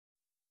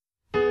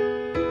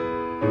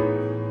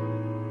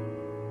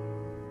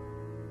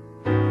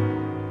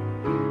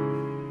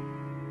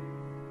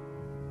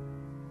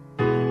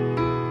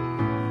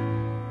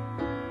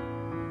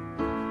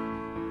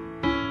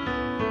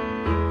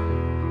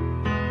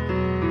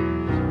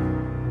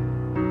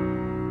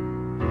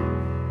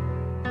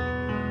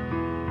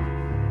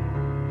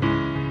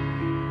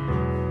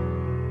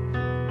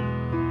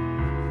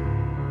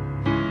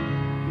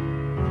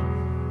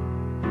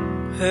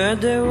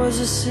Heard there was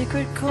a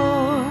secret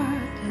chord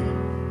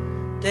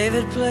that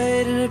David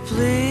played and it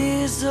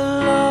pleased the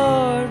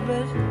Lord,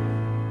 but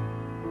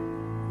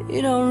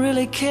you don't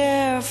really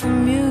care for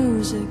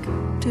music,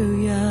 do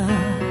ya?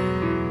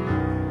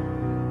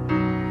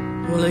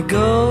 Well, it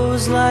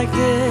goes like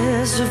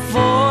this: the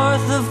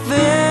fourth, the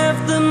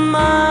fifth, the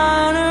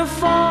minor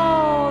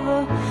fall,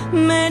 the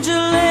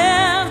major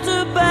lift,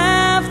 the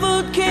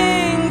baffled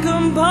king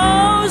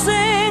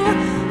composing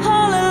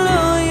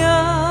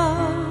hallelujah,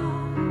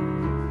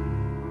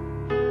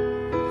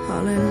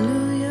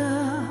 hallelujah,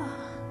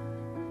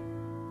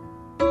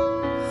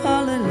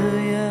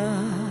 hallelujah,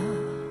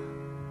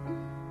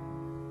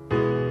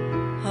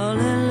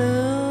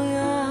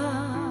 hallelujah,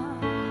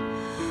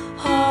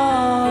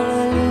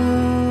 hallelujah.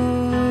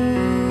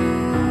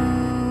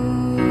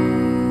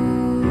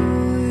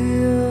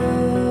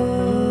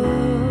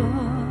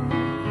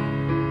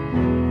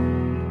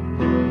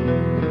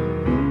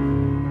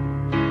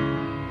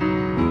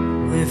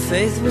 Your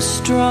faith was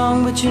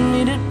strong, but you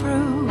needed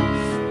proof.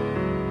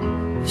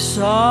 You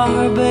saw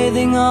her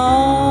bathing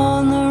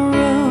on the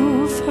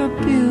roof, her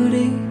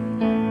beauty,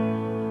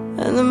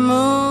 and the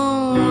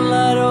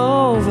moonlight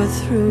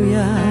overthrew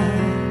ya.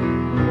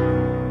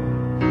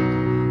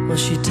 Well,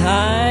 she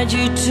tied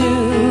you to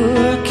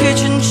her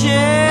kitchen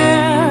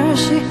chair,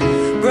 she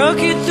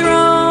broke your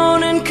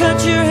throne and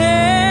cut your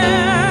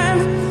hair,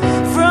 and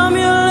from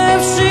your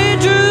lips she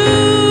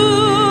drew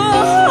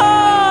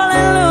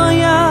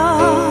hallelujah,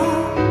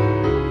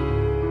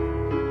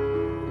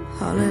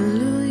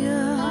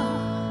 hallelujah,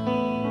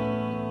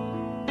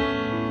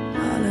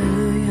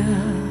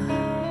 hallelujah,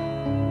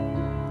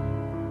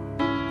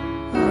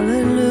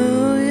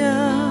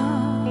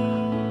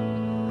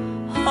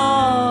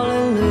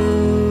 hallelujah,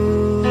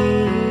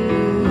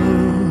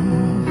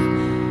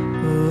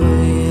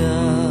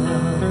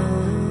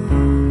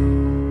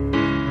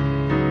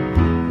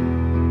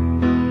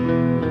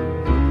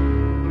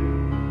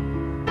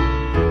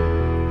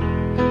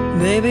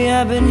 Baby,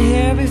 I've been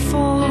here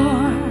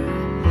before,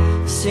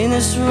 seen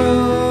this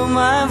room,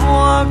 I've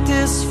walked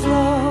this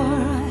floor.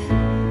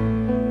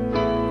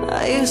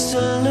 I used to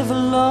live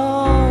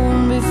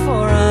alone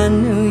before I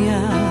knew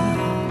ya,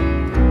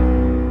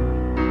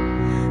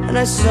 and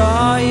I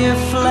saw your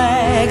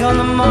flag on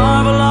the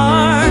marble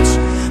arch.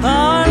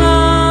 Our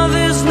love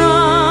is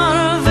not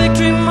a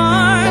victory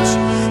march,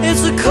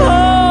 it's a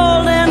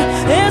cold and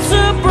it's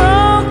a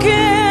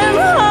broken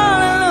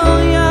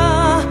hallelujah,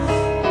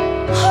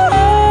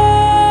 hallelujah,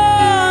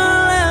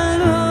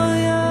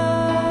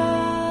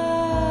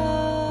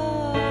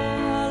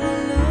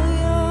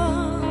 hallelujah,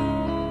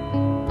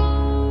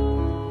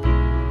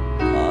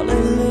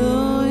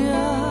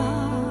 hallelujah,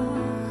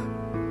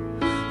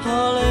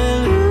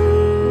 hallelujah.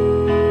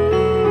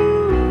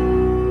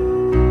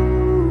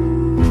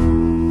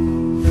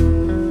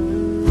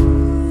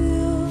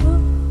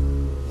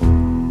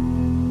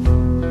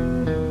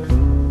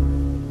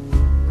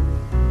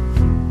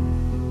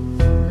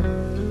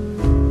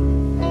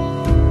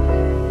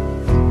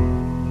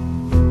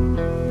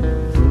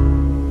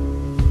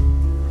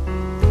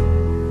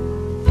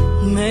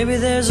 Maybe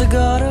there's a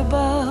God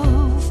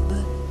above,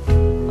 but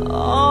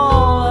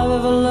all I've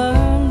ever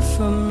learned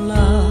from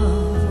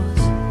love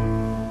was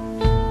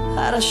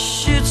how to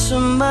shoot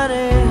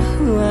somebody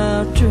who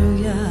outdrew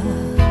ya.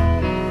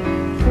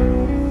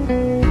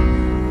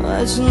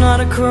 It's not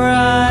a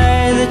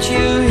cry that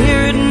you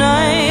hear at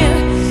night,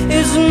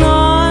 it's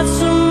not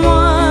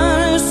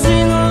someone who's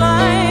seen the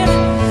light,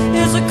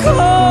 it's a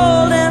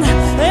cold and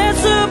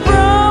it's a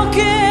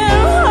broken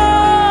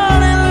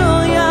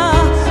hallelujah,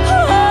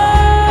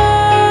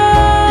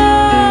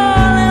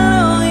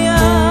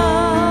 hallelujah,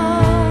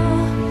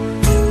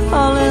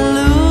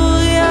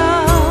 hallelujah,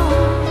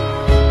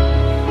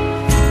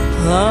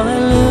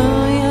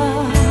 hallelujah,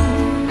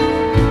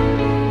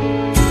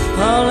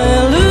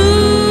 hallelujah.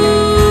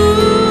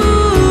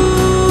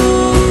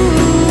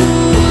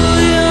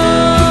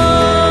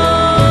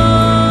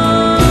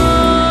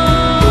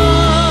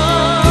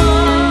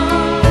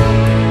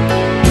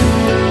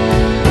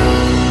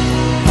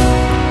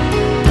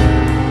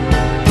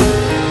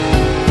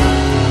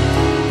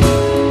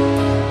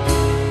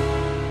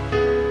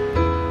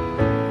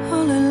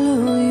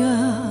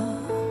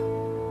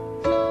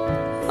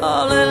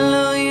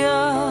 Hallelujah,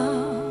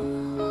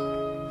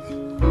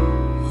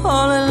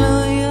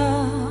 hallelujah,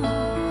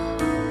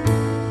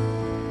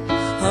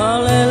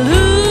 hallelujah.